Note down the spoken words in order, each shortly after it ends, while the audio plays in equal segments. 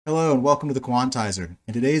Hello and welcome to the Quantizer.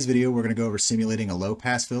 In today's video, we're going to go over simulating a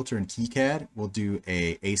low-pass filter in KiCad. We'll do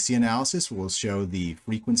a AC analysis. We'll show the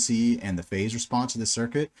frequency and the phase response of the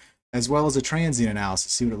circuit, as well as a transient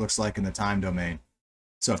analysis, see what it looks like in the time domain.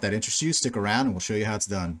 So if that interests you, stick around and we'll show you how it's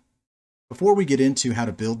done. Before we get into how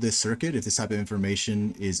to build this circuit, if this type of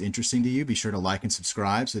information is interesting to you, be sure to like and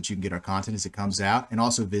subscribe so that you can get our content as it comes out. And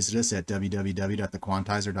also visit us at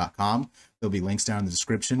www.thequantizer.com. There'll be links down in the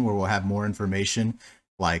description where we'll have more information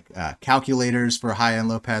like calculators for high and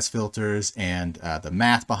low pass filters and the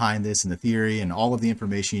math behind this and the theory and all of the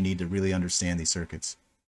information you need to really understand these circuits.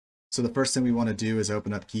 So the first thing we want to do is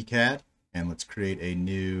open up KiCad and let's create a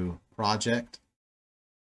new project.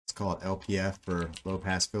 Let's call it LPF for low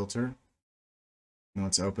pass filter. And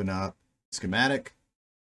let's open up schematic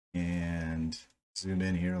and zoom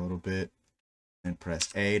in here a little bit and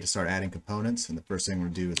press A to start adding components. And the first thing we're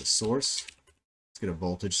going to do is a source. Let's get a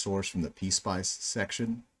voltage source from the KSpice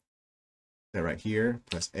section. That right here,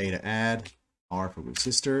 press A to add, R for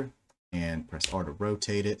resistor, and press R to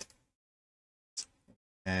rotate it.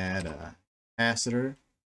 Add a capacitor,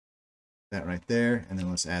 that right there, and then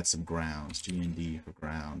let's add some grounds, G and D for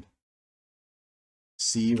ground.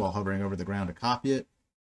 C while hovering over the ground to copy it,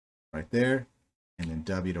 right there, and then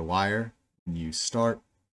W to wire. When you start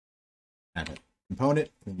at a component,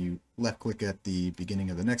 when you left click at the beginning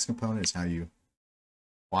of the next component is how you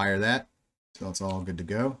wire that. So it's all good to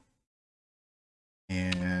go.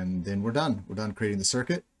 And then we're done. We're done creating the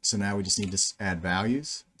circuit. So now we just need to add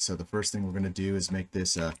values. So the first thing we're going to do is make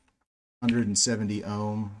this a 170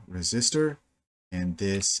 ohm resistor and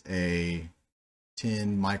this a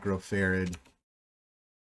 10 microfarad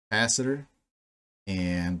capacitor.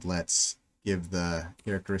 And let's give the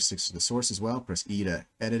characteristics to the source as well. Press E to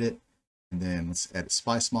edit it. And then let's edit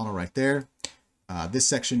spice model right there. This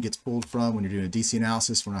section gets pulled from when you're doing a DC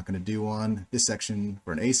analysis. We're not going to do one. This section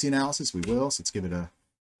for an AC analysis, we will. So let's give it a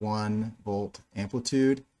 1 volt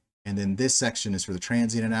amplitude. And then this section is for the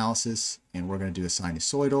transient analysis. And we're going to do a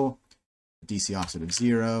sinusoidal, a DC offset of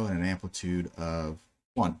 0, and an amplitude of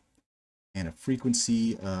 1. And a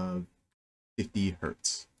frequency of 50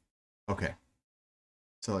 hertz. Okay.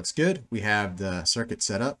 So looks good. We have the circuit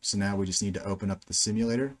set up. So now we just need to open up the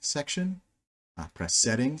simulator section. Press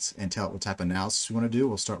settings and tell it what type of analysis we want to do.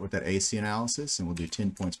 We'll start with that AC analysis and we'll do 10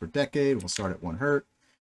 points per decade. We'll start at 1 hertz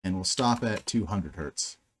and we'll stop at 200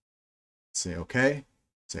 hertz. Say OK,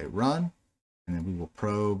 say run, and then we will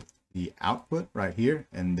probe the output right here.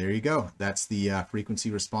 And there you go. That's the frequency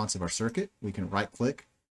response of our circuit. We can right click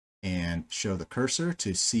and show the cursor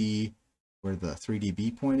to see where the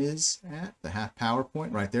 3dB point is at, the half power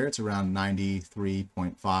point right there. It's around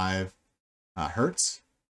 93.5 hertz.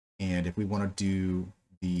 And if we want to do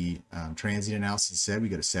the transient analysis instead, we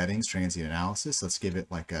go to settings, transient analysis. Let's give it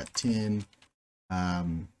like a 10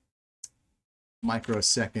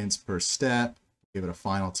 microseconds per step. Give it a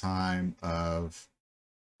final time of,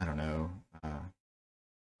 I don't know,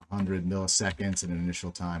 100 milliseconds and an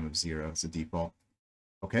initial time of 0 as a default.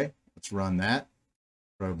 Okay, let's run that,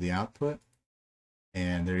 probe the output.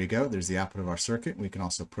 And there you go. There's the output of our circuit. We can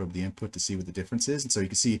also probe the input to see what the difference is. And so you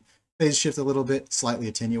can see phase shift a little bit, slightly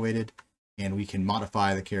attenuated, and we can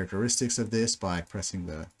modify the characteristics of this by pressing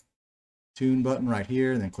the tune button right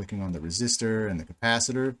here and then clicking on the resistor and the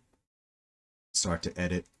capacitor. Start to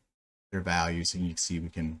edit their values, and you can see we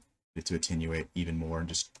can get it to attenuate even more and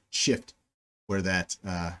just shift where that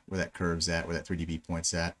curve's at, where that 3dB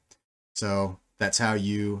point's at. So that's how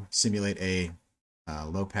you simulate a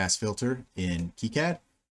low pass filter in KiCad.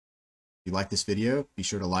 If you like this video, be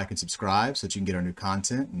sure to like and subscribe so that you can get our new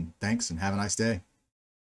content. And thanks and have a nice day.